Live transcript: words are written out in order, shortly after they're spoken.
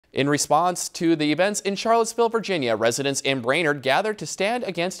In response to the events in Charlottesville, Virginia, residents in Brainerd gathered to stand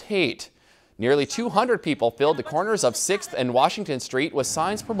against hate. Nearly 200 people filled the corners of 6th and Washington Street with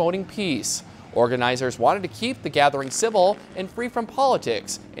signs promoting peace. Organizers wanted to keep the gathering civil and free from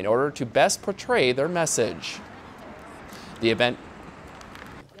politics in order to best portray their message. The event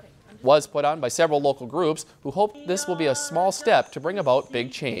was put on by several local groups who hope this will be a small step to bring about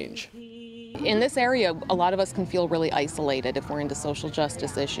big change. In this area, a lot of us can feel really isolated if we're into social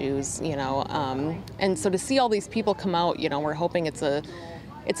justice issues, and so to see all these people come out, we're hoping it's a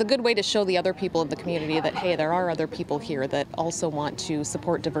good way to show the other people in the community that, hey, there are other people here that also want to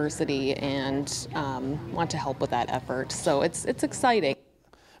support diversity and want to help with that effort. So it's exciting.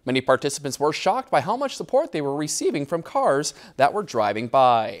 Many participants were shocked by how much support they were receiving from cars that were driving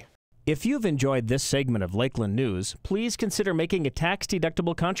by. If you've enjoyed this segment of Lakeland News, please consider making a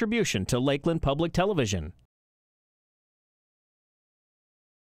tax-deductible contribution to Lakeland Public Television.